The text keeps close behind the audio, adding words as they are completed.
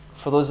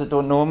For those that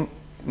don't know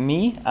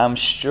me, I'm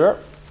Stuart.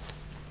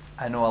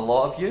 I know a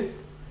lot of you.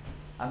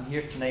 I'm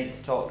here tonight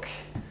to talk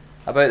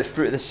about the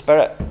fruit of the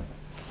Spirit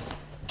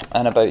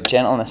and about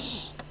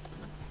gentleness.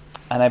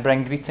 And I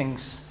bring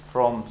greetings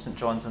from St.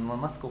 John's in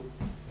Linlithgow.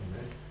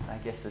 Amen. I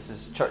guess this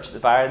is Church at the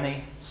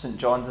Barony, St.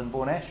 John's in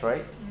Bo'ness,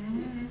 right?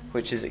 Mm-hmm.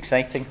 Which is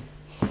exciting.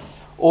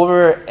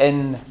 Over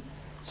in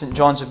St.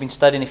 John's, we've been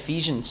studying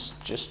Ephesians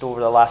just over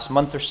the last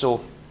month or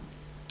so.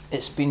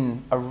 It's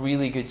been a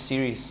really good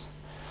series,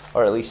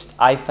 or at least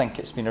I think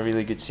it's been a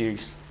really good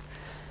series.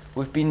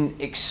 We've been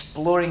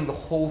exploring the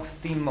whole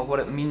theme of what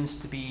it means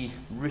to be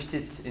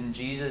rooted in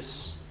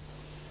Jesus,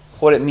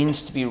 what it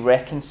means to be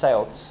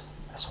reconciled,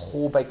 this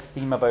whole big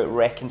theme about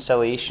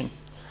reconciliation.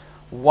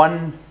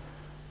 One,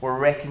 we're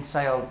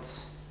reconciled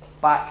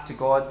back to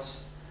God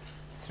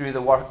through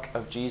the work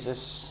of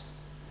Jesus.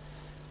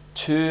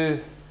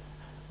 Two,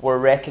 we're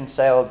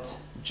reconciled,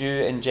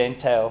 Jew and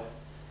Gentile,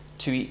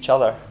 to each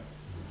other.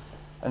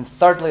 And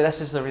thirdly,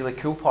 this is the really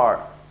cool part,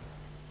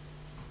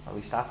 at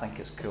least I think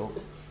it's cool.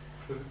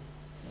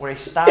 We're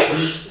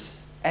established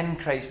in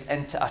Christ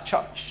into a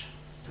church,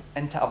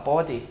 into a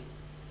body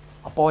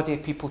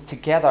of people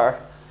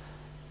together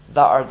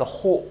that are the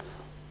hope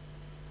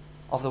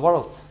of the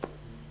world.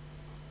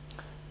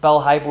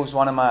 Bill Hybels,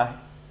 one of my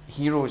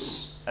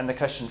heroes in the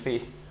Christian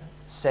faith,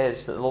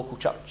 says that the local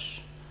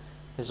church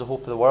is the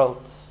hope of the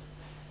world,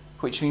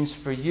 which means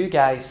for you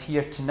guys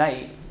here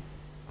tonight,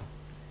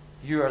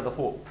 you are the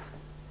hope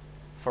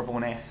for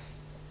Bo'ness.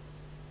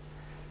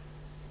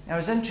 Now, it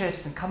was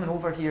interesting coming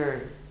over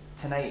here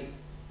tonight.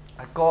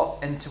 I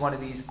got into one of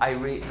these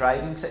irate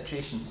driving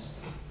situations.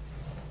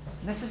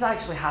 And this has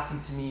actually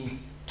happened to me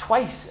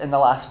twice in the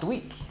last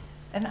week.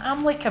 And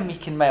I'm like a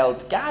meek and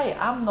mild guy.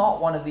 I'm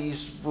not one of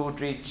these road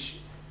rage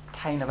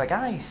kind of a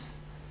guys.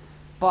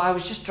 But I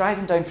was just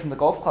driving down from the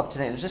golf club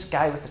tonight. There was this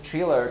guy with a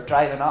trailer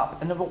driving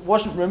up, and there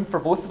wasn't room for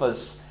both of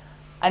us.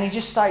 And he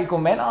just started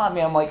going mental at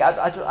me. I'm like,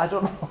 I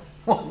don't know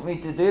what you want me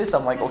to do. So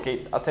I'm like,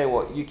 okay, I'll tell you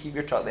what, you keep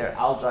your truck there,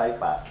 I'll drive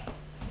back.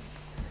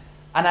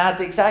 And I had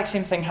the exact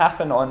same thing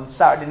happen on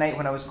Saturday night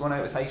when I was going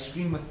out with ice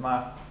cream with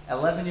my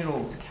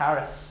 11-year-old,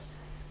 Caris.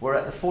 We're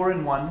at the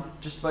 4-in-1,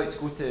 just about to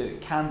go to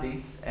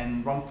Candide's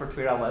in Romford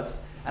where I live.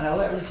 And I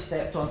literally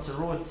stepped onto the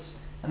road,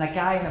 and a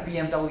guy in a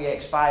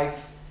BMW X5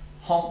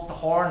 honked the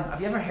horn.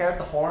 Have you ever heard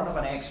the horn of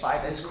an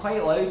X5? It's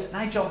quite loud. And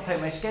I jumped out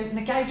of my skin, and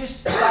the guy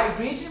just started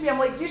raging at me. I'm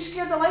like, you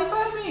scared the life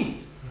out of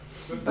me.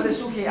 But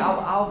it's okay,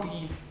 I'll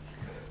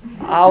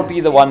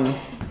be the one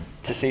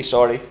to say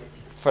sorry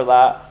for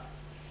that.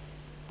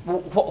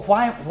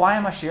 Why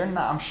am I sharing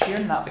that? I'm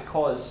sharing that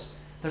because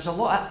there's a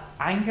lot of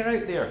anger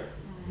out there,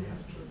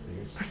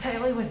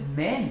 particularly with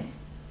men.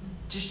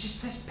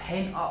 Just this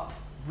pent-up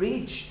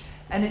rage.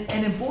 And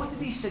in both of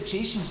these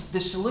situations, the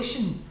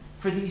solution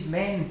for these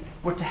men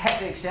were to hit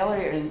the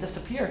accelerator and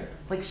disappear.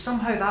 Like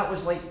somehow that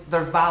was like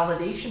their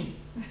validation.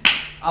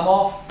 I'm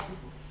off.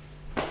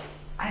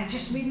 And it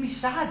just made me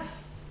sad.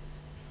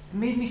 It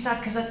made me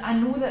sad because I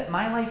know that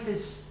my life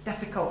is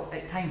difficult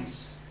at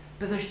times,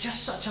 but there's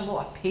just such a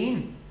lot of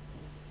pain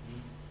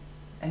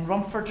in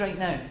Rumford right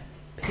now,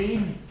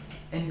 pain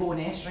in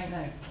Bo'ness right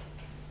now.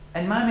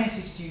 And my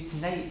message to you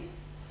tonight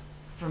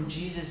from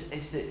Jesus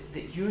is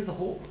that you're the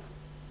hope.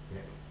 Yeah.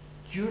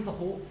 You're the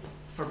hope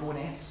for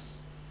Bo'ness.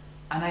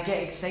 And I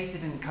get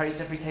excited and encouraged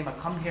every time I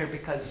come here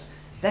because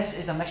this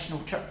is a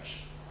missional church.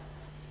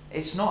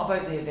 It's not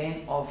about the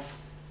event of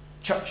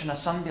church on a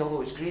Sunday,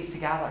 although it's great to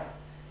gather.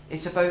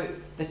 It's about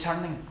the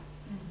turning,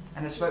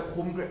 and it's about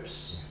home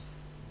groups,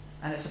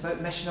 and it's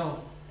about missional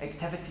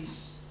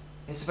activities.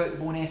 It's about the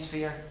Bo'ness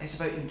Fair. It's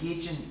about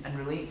engaging and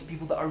relating to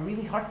people that are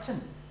really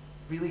hurting.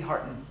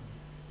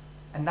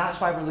 And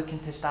that's why we're looking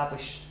to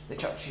establish the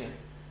church here.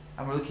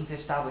 And we're looking to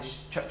establish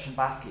church in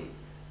Bathgate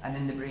and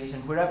in the Braes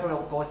and wherever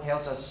God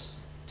tells us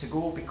to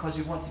go, because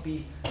we want to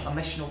be a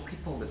missional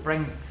people that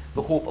bring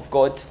the hope of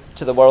God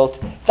to the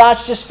world.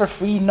 That's just for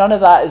free. None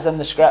of that is in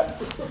the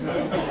script.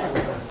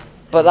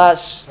 But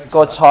that's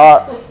God's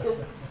heart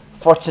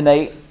for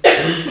tonight.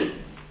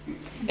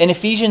 In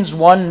Ephesians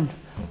 1,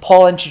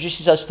 Paul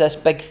introduces us to this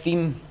big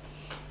theme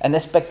and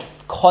this big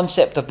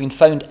concept of being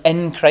found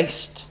in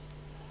Christ.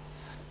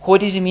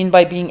 What does he mean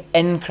by being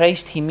in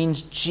Christ? He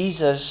means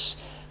Jesus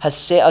has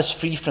set us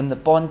free from the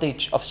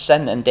bondage of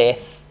sin and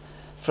death,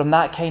 from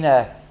that kind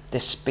of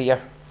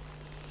despair.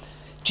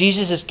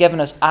 Jesus has given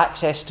us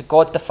access to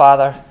God the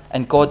Father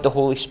and God the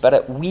Holy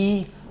Spirit.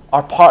 We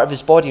are part of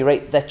his body,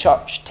 right? The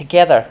church.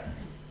 Together,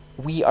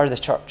 we are the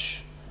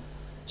church.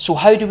 So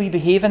how do we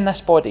behave in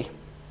this body?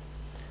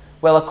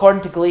 Well,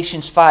 according to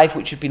Galatians 5,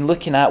 which we've been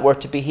looking at, we're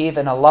to behave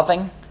in a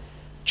loving,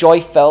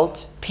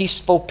 joy-filled,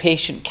 peaceful,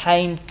 patient,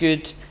 kind,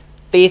 good,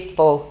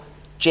 faithful,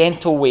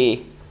 gentle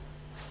way,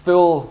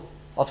 full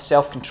of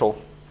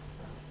self-control.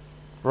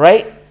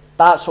 Right?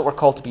 That's what we're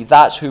called to be.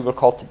 That's who we're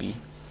called to be.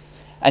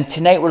 And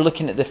tonight we're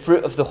looking at the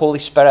fruit of the Holy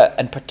Spirit,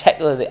 and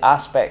particularly the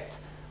aspect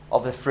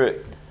of the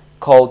fruit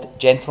called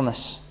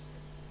gentleness.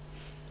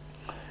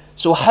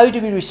 So how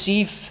do we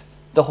receive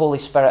the Holy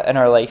Spirit in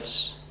our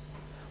lives?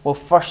 Well,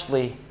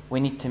 firstly, we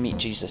need to meet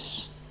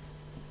Jesus.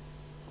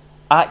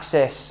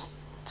 Access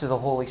to the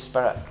Holy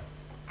Spirit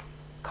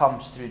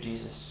comes through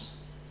Jesus.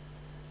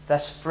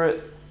 This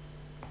fruit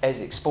is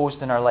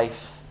exposed in our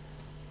life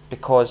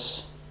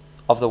because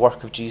of the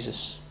work of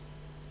Jesus.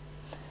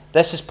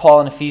 This is Paul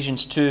in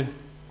Ephesians 2,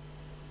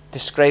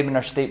 describing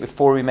our state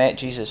before we met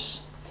Jesus.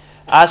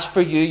 As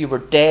for you, you were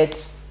dead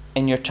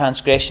in your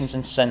transgressions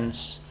and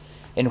sins,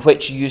 in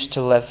which you used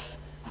to live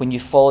when you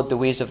followed the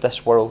ways of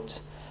this world,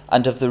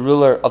 and of the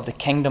ruler of the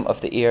kingdom of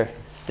the air,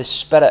 the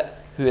Spirit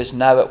who is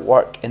now at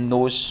work in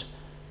those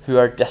who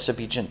are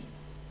disobedient.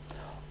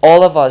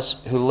 All of us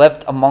who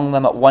lived among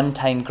them at one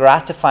time,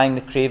 gratifying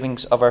the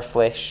cravings of our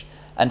flesh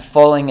and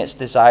following its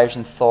desires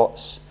and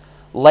thoughts.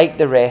 Like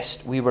the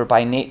rest, we were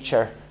by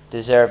nature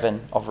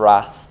deserving of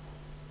wrath.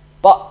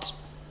 But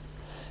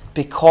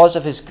because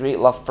of his great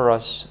love for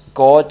us,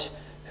 God,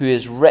 who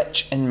is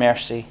rich in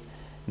mercy,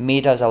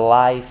 made us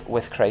alive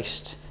with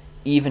Christ,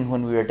 even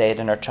when we were dead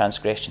in our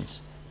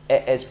transgressions.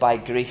 It is by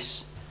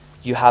grace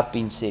you have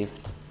been saved.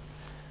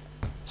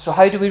 So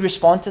how do we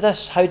respond to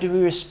this? How do we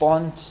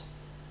respond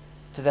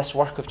to this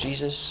work of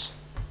Jesus?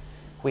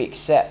 We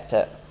accept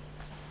it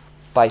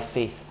by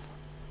faith,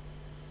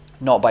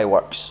 not by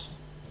works.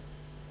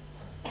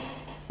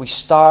 We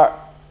start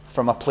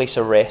from a place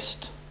of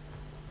rest.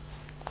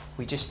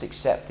 We just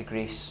accept the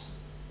grace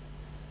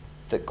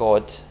that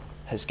God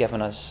has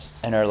given us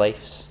in our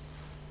lives.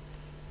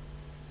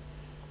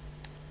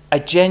 I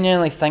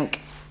genuinely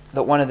think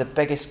that one of the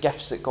biggest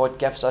gifts that God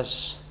gives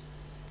us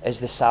is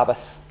the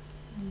Sabbath.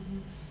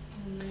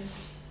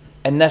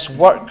 In this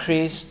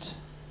work-crazed,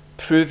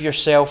 prove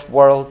yourself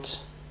world,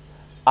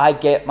 I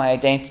get my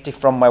identity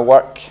from my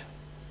work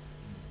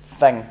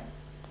thing,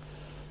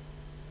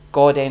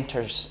 God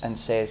enters and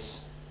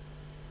says,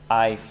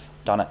 I've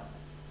done it.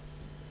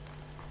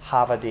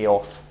 Have a day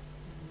off.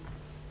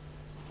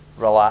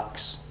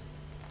 Relax.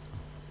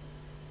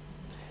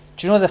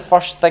 Do you know the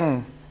first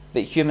thing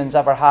that humans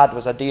ever had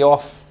was a day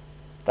off?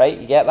 Right?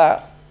 You get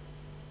that?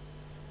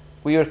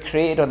 We were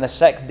created on the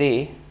 6th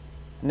day,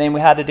 and then we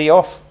had a day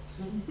off.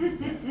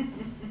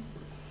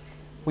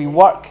 We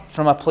work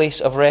from a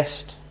place of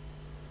rest.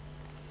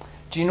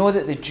 Do you know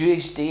that the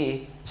Jewish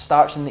day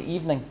starts in the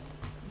evening?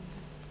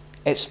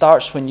 It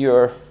starts when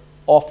you're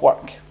off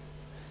work.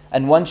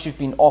 And once you've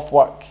been off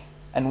work,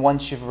 and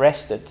once you've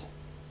rested,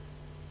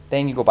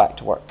 then you go back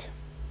to work.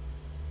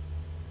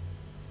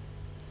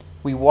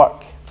 We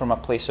work from a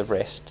place of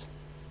rest.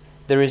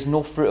 There is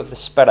no fruit of the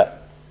Spirit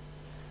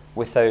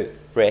without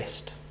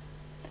rest.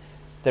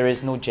 There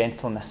is no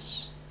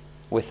gentleness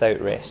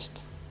without rest.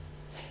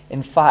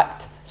 In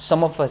fact,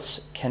 some of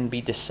us can be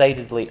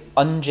decidedly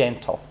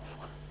ungentle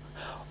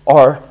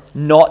or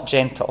not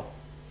gentle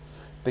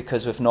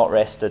because we've not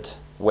rested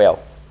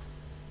well.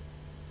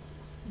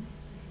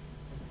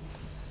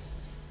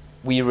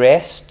 We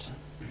rest,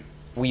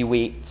 we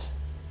wait,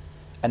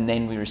 and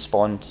then we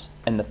respond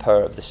in the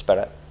power of the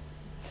Spirit.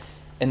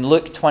 In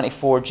Luke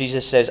 24,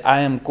 Jesus says, I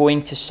am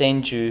going to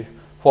send you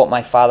what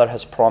my Father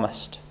has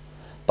promised,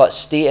 but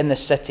stay in the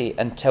city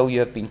until you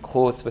have been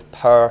clothed with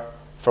power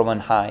from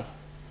on high.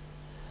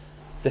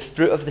 The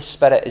fruit of the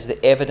Spirit is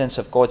the evidence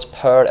of God's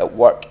power at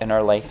work in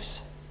our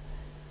lives.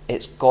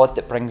 It's God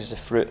that brings the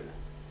fruit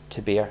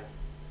to bear.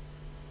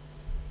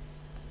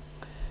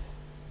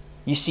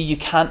 You see, you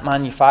can't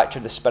manufacture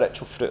the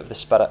spiritual fruit of the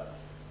Spirit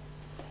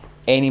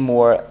any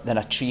more than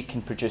a tree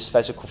can produce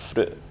physical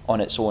fruit on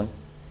its own.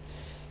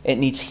 It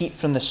needs heat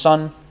from the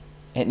sun,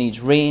 it needs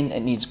rain, it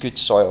needs good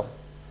soil.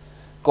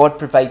 God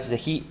provides the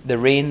heat, the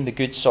rain, the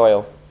good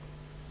soil.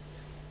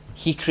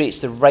 He creates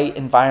the right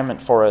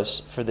environment for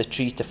us for the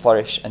tree to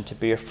flourish and to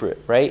bear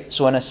fruit, right?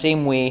 So in the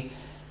same way,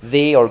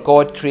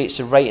 God creates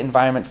the right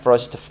environment for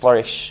us to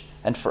flourish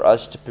and for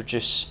us to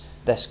produce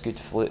this good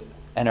fruit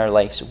in our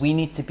lives. We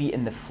need to be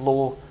in the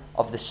flow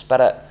of the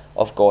Spirit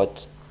of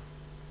God.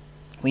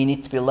 We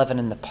need to be living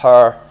in the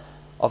power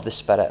of the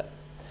Spirit.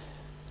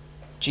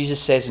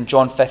 Jesus says in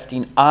John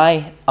 15,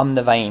 I am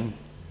the vine,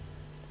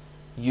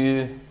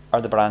 you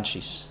are the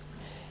branches.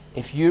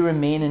 If you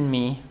remain in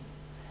me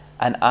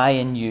and I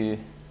in you,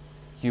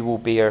 you will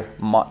bear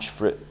much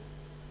fruit.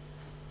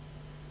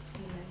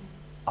 Amen.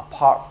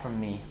 Apart from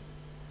me,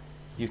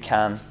 you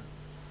can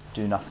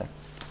do nothing.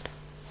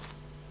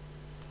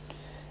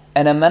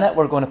 In a minute,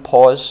 we're going to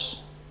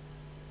pause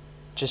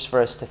just for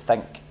us to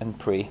think and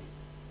pray.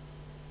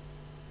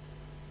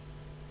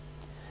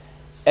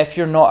 If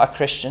you're not a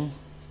Christian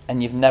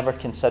and you've never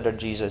considered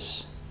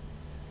Jesus,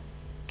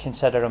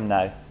 consider him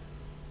now.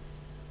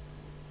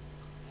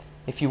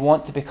 If you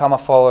want to become a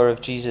follower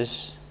of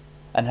Jesus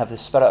and have the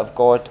Spirit of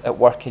God at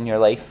work in your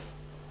life,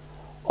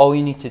 all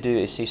you need to do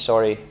is say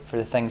sorry for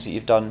the things that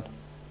you've done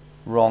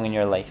wrong in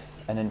your life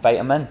and invite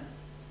him in.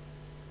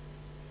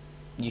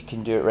 You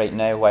can do it right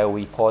now while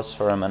we pause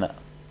for a minute.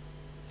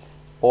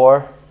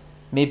 Or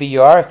maybe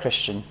you are a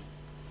Christian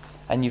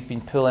and you've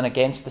been pulling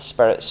against the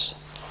Spirit's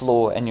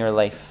flow in your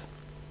life.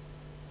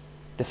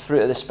 The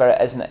fruit of the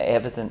Spirit isn't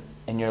evident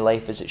in your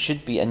life as it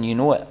should be, and you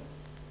know it.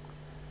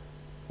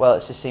 Well,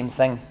 it's the same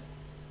thing.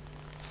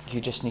 You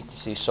just need to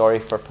say sorry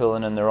for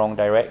pulling in the wrong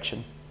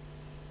direction.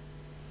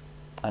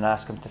 And and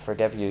ask Him to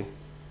forgive you,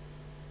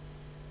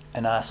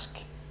 and ask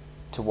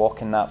to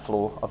walk in that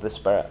flow of the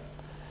Spirit.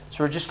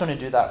 So we're just going to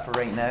do that for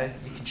right now.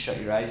 You can shut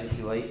your eyes if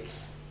you like.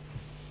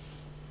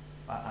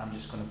 I'm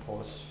just going to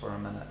pause for a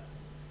minute,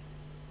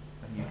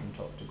 and you can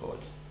talk to God.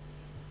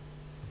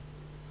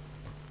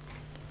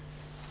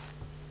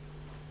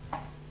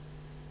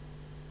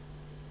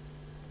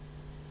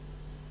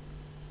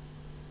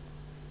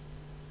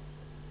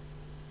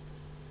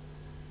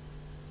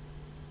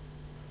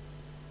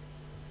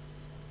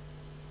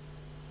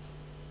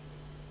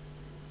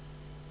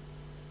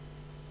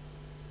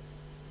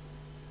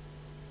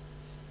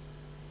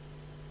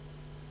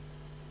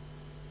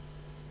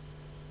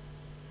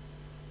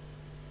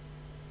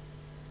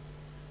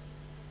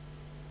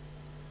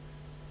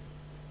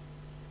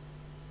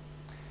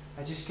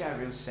 I just get a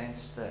real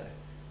sense that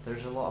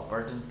there's a lot of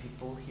burdened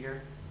people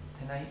here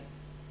tonight,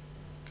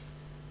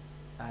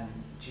 and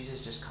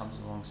Jesus just comes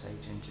alongside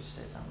you and just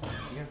says, I'm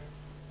here.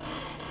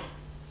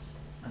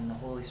 And the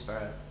Holy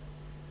Spirit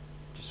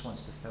just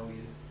wants to fill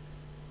you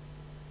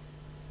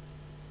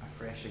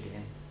afresh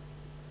again.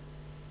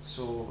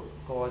 So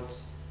God,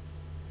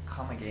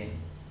 come again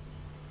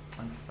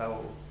and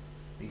fill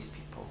these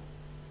people.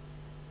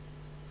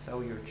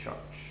 Fill your church.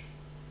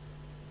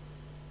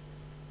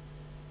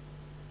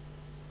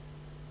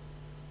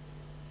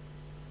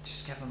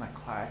 Just give them a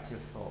clarity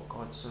of thought,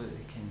 God, so that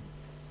they can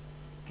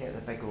get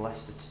the big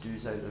list of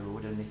to-dos out the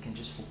road and they can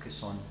just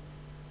focus on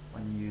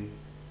you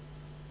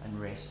and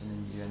resting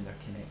in you and their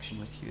connection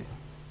with you.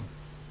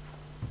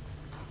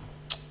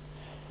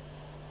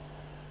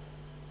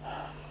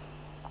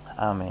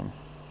 Amen.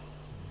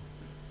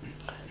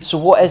 So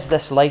what is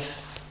this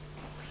life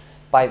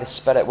by the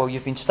Spirit? Well,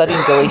 you've been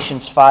studying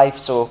Galatians 5,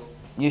 so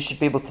you should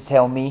be able to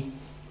tell me.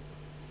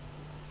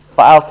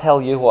 But I'll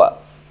tell you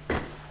what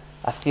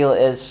I feel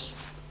it is.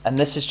 And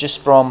this is just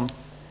from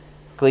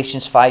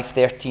Galatians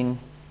 5:13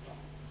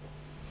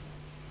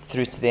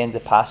 through to the end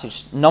of the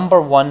passage.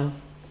 Number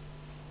one,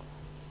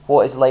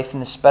 what is life in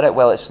the Spirit?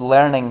 Well, it's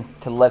learning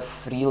to live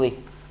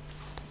freely.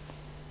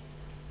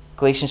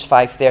 Galatians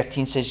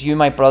 5:13 says, you,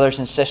 my brothers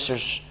and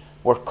sisters,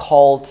 were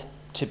called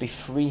to be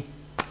free.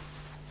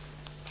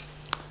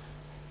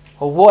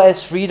 Well, what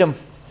is freedom?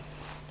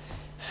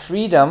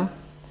 Freedom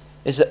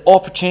is the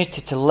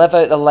opportunity to live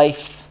out the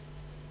life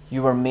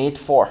you were made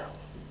for,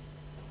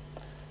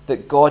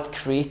 that God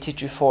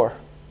created you for.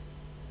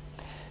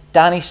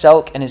 Danny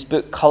Silk, in his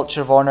book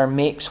Culture of Honor,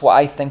 makes what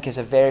I think is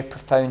a very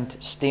profound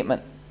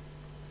statement.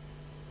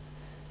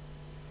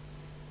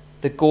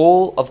 The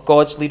goal of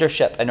God's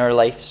leadership in our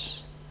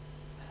lives,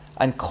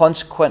 and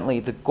consequently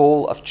the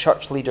goal of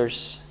church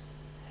leaders,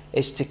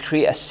 is to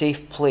create a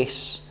safe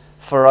place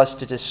for us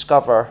to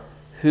discover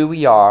who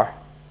we are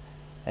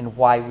and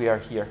why we are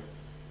here.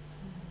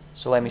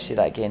 So let me say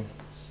that again.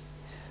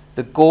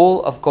 The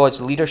goal of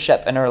God's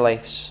leadership in our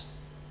lives,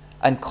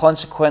 and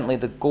consequently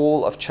the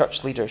goal of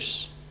church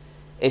leaders,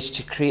 is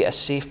to create a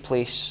safe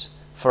place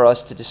for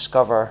us to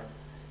discover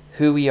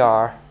who we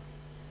are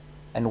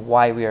and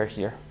why we are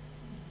here.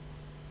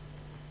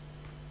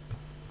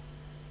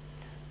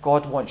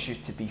 God wants you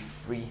to be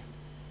free.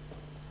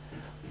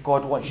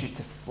 God wants you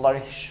to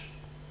flourish.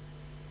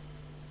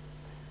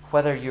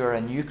 Whether you're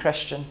a new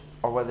Christian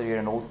or whether you're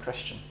an old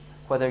Christian,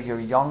 whether you're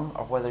young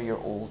or whether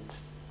you're old,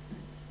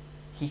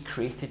 He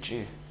created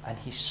you and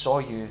He saw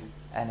you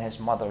in His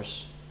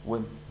mother's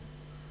womb,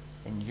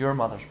 in your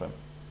mother's womb.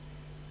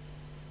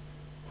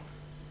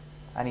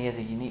 And He has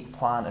a unique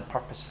plan and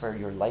purpose for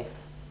your life.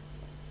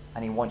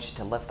 And He wants you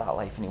to live that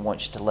life, and He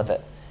wants you to live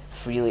it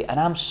freely. And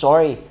I'm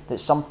sorry that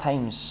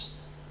sometimes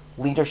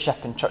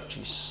leadership in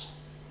churches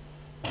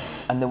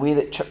and the way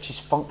that churches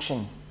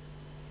function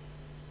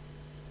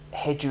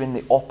head you in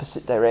the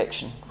opposite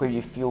direction, where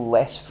you feel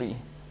less free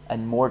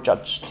and more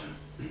judged,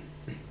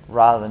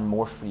 rather than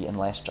more free and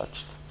less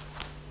judged.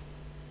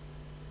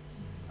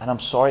 And I'm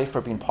sorry for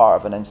being part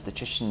of an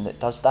institution that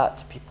does that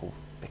to people,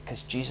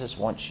 because Jesus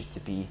wants you to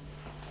be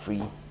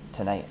free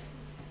tonight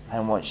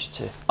and wants you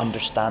to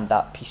understand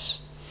that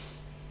peace.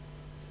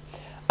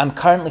 I'm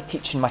currently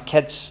teaching my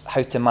kids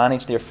how to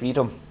manage their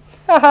freedom.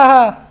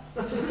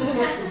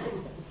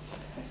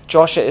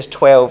 Joshua is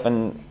 12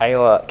 and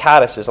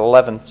Karis is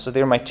 11, so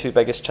they're my two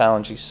biggest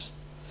challenges.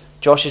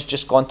 Josh has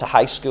just gone to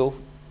high school.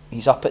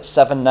 He's up at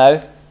 7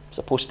 now,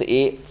 supposed to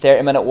 8,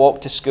 30-minute walk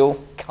to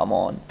school. Come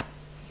on.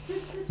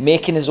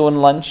 Making his own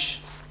lunch.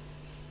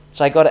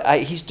 So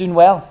he's doing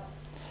well.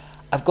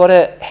 I've got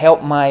to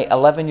help my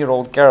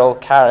 11-year-old girl,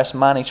 Karis,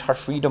 manage her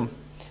freedom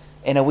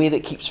in a way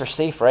that keeps her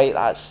safe, right?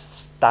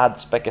 That's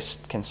Dad's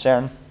biggest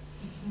concern.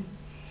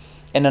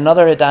 In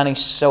another of Danny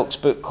Silk's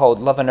book called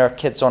Loving Our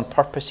Kids on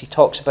Purpose, he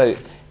talks about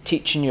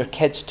teaching your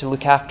kids to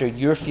look after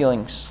your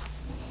feelings.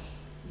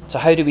 So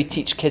how do we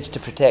teach kids to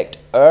protect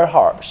our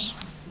hearts?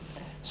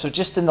 So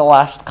just in the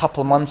last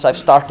couple of months, I've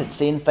started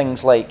saying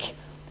things like,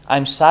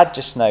 I'm sad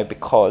just now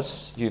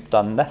because you've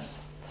done this.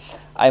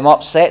 I'm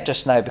upset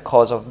just now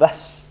because of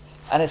this.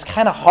 And it's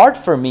kind of hard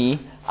for me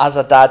as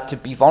a dad to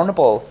be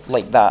vulnerable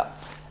like that,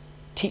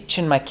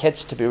 teaching my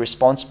kids to be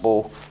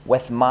responsible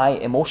with my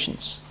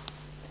emotions.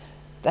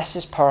 This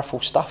is powerful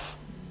stuff.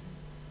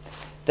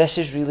 This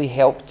has really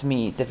helped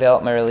me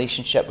develop my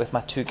relationship with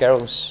my 2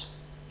 girls,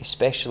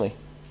 especially.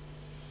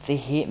 They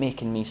hate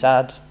making me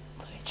sad,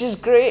 which is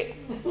great.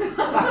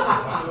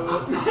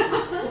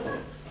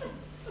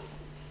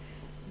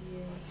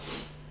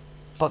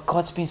 But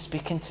God's been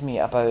speaking to me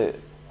about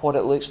what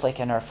it looks like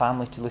in our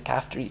family to look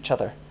after each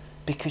other,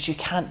 because you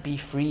can't be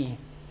free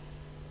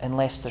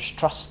unless there's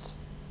trust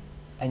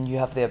and you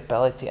have the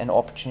ability and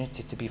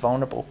opportunity to be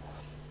vulnerable.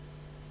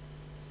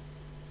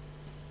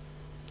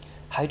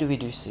 How do we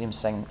do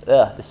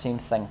the same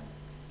thing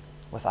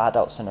with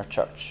adults in our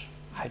church?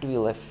 How do we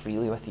live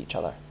freely with each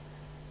other?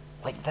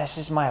 Like, this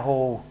is my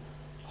whole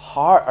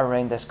heart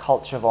around this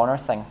culture of honour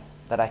thing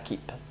that I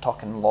keep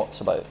talking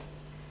lots about.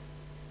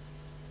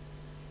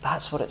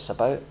 That's what it's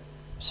about.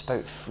 It's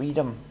about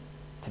freedom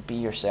to be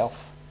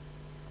yourself.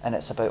 And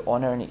it's about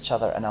honouring each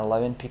other and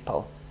allowing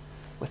people,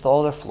 with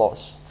all their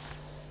flaws,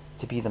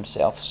 to be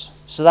themselves.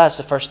 So that's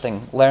the first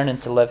thing, learning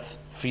to live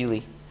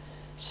freely.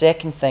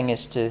 Second thing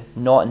is to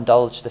not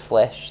indulge the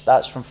flesh.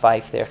 That's from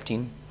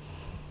 5:13.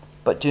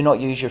 But do not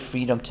use your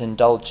freedom to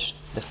indulge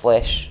the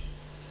flesh.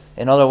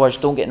 In other words,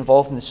 don't get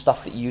involved in the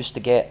stuff that you used to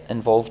get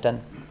involved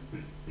in.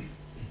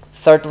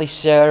 Thirdly,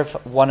 serve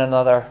one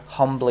another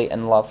humbly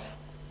in love.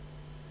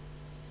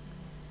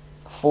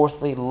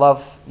 Fourthly,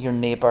 love your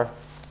neighbour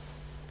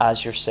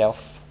as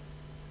yourself.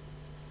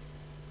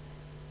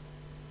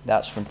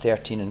 That's from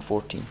 13 and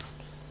 14.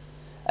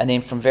 And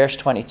then from verse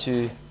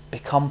 22,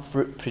 become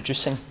fruit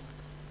producing.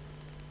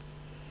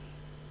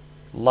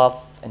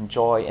 Love and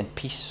joy and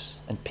peace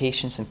and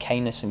patience and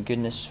kindness and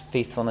goodness,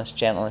 faithfulness,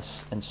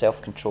 gentleness and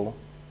self-control.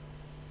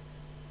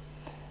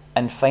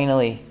 And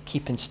finally,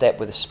 keep in step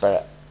with the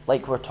Spirit.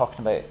 Like we were talking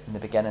about in the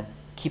beginning,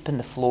 keep in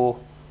the flow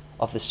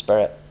of the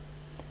Spirit.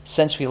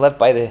 Since we live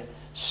by the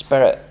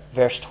Spirit,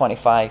 verse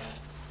 25,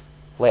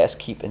 let us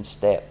keep in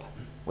step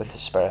with the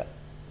Spirit.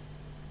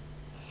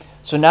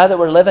 So now that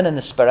we're living in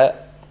the Spirit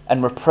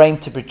and we're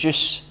primed to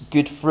produce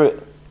good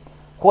fruit,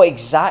 what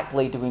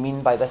exactly do we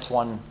mean by this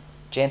one,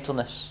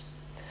 gentleness?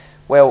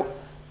 Well,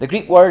 the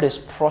Greek word is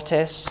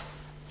protes,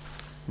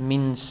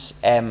 means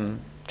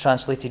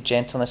translated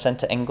gentleness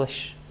into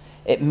English.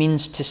 It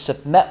means to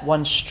submit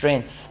one's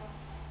strength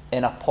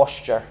in a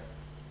posture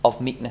of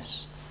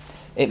meekness.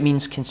 It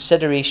means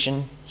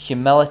consideration,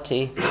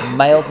 humility,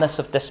 mildness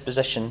of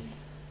disposition,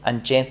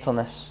 and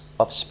gentleness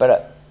of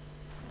spirit.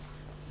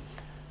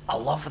 I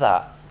love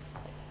that.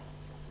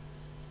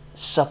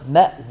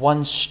 Submit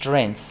one's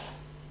strength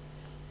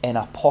in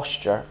a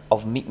posture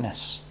of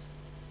meekness.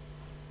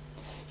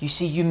 You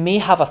see, you may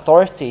have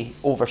authority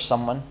over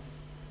someone,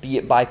 be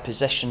it by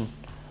position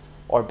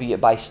or be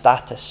it by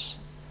status,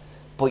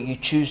 but you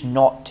choose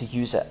not to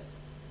use it.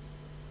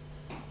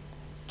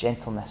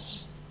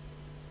 Gentleness.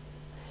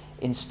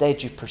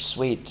 Instead, you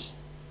persuade,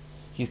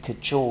 you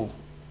cajole,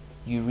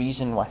 you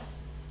reason with.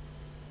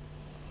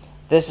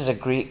 This is a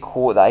great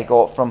quote that I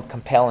got from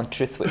Compelling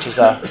Truth, which is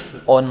an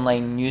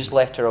online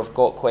newsletter of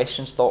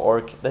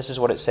gotquestions.org. This is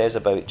what it says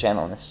about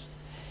gentleness.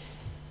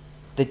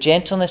 The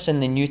gentleness in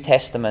the New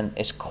Testament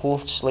is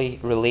closely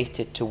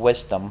related to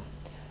wisdom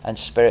and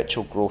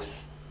spiritual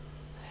growth.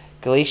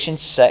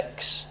 Galatians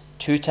 6,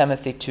 2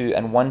 Timothy 2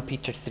 and 1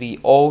 Peter 3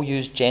 all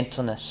use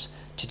gentleness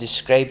to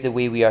describe the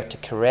way we are to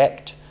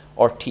correct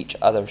or teach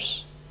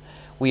others.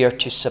 We are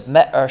to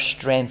submit our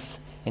strength,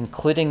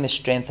 including the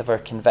strength of our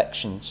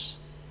convictions,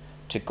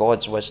 to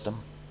God's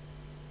wisdom.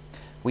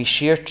 We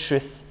share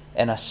truth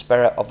in a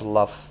spirit of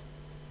love.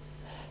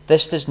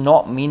 This does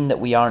not mean that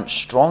we aren't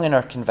strong in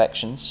our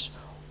convictions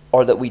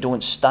or that we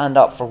don't stand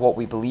up for what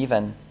we believe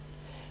in.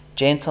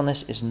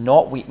 Gentleness is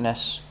not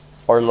weakness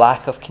or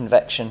lack of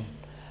conviction.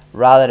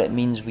 Rather, it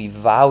means we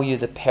value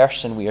the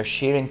person we are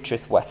sharing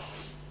truth with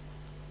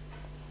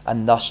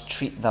and thus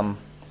treat them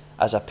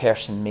as a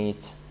person made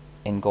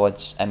in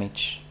God's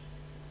image.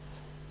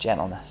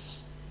 Gentleness.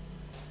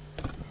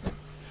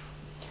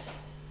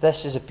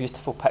 This is a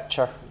beautiful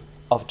picture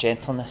of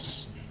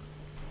gentleness,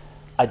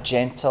 a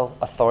gentle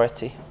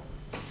authority.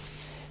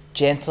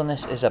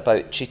 Gentleness is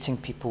about treating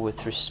people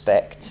with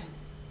respect,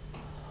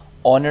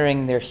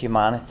 honouring their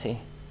humanity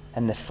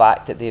and the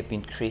fact that they have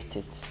been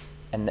created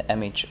in the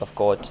image of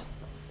God.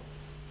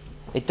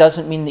 It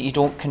doesn't mean that you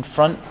don't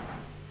confront.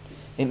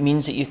 It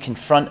means that you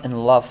confront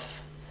in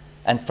love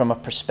and from a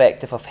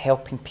perspective of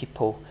helping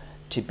people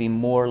to be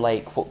more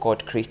like what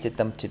God created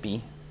them to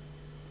be.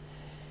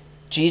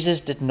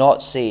 Jesus did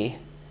not say,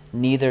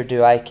 "Neither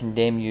do I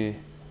condemn you,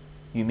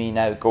 you may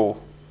now go."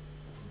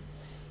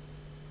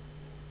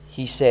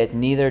 He said,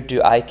 "Neither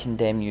do I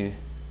condemn you,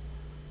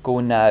 go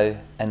now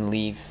and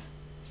leave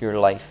your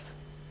life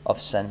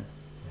of sin."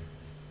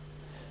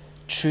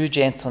 True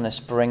gentleness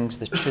brings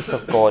the truth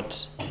of God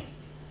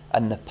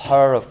and the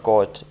power of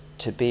God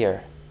to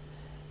bear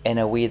in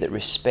a way that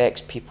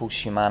respects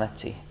people's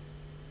humanity,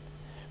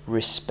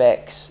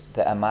 respects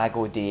the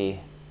imago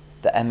Dei,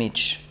 the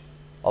image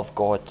of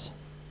God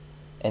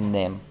in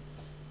them.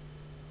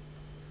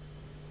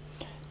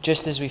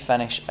 Just as we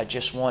finish, I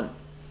just want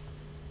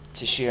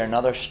to share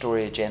another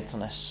story of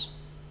gentleness.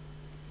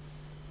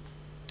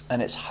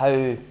 And it's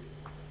how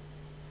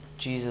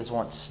Jesus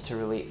wants to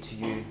relate to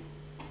you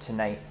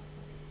tonight.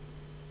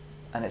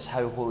 And it's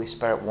how Holy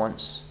Spirit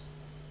wants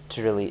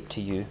to relate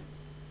to you.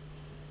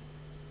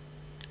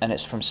 And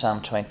it's from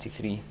Psalm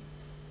 23.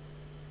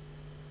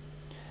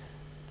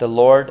 The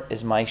Lord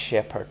is my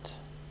shepherd.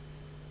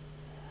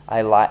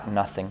 I lack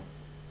nothing.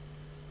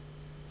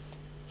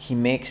 He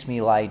makes me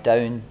lie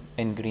down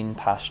in green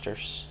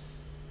pastures.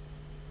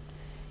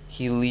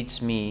 He leads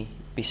me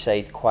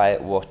beside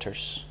quiet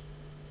waters.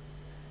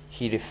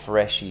 He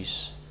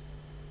refreshes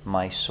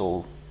my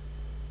soul.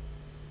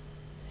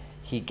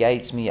 He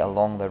guides me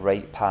along the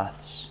right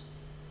paths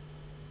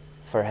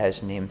for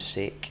his name's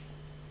sake.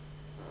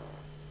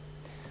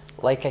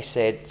 Like I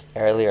said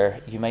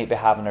earlier, you might be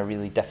having a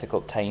really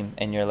difficult time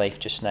in your life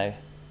just now.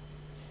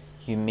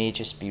 You may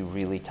just be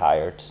really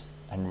tired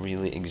and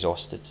really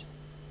exhausted.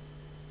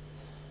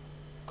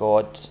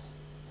 God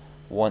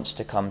wants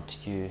to come to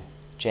you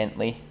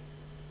gently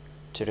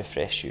to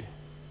refresh you.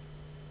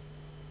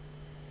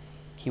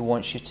 He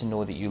wants you to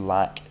know that you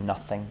lack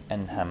nothing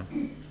in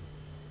him.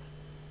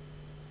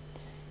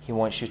 He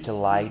wants you to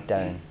lie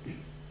down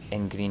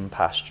in green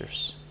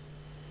pastures.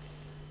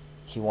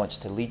 He wants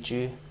to lead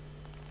you.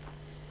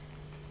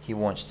 He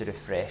wants to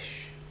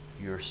refresh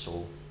your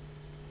soul.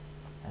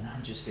 And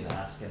I'm just going to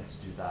ask him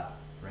to do that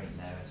right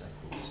now as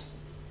I close.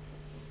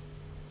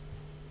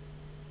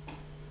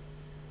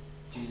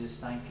 Jesus,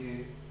 thank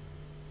you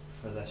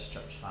for this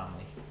church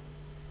family.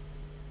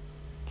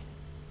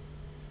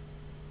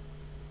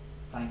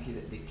 Thank you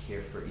that they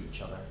care for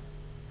each other.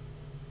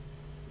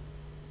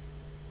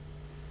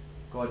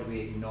 God,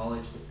 we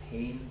acknowledge the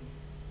pain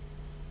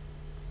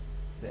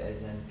that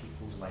is in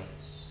people's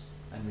lives,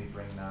 and we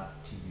bring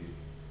that to you.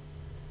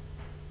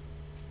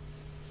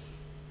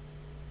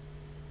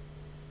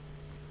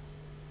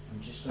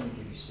 I'm just going to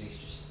give you space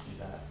just to do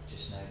that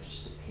just now,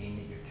 just the pain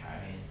that you're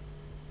carrying.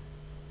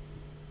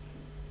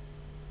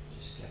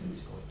 Just give it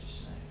to God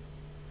just now.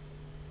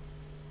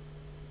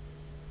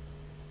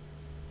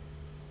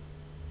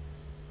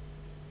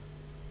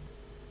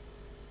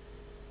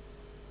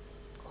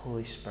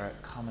 Holy Spirit,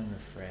 come and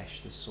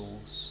refresh the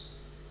souls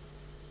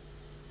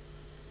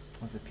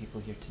of the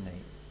people here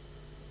tonight.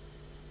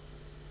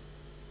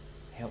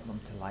 Help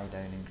them to lie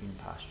down in green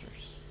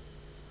pastures.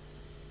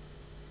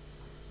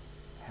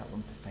 Help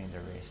them to find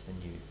their rest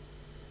in you.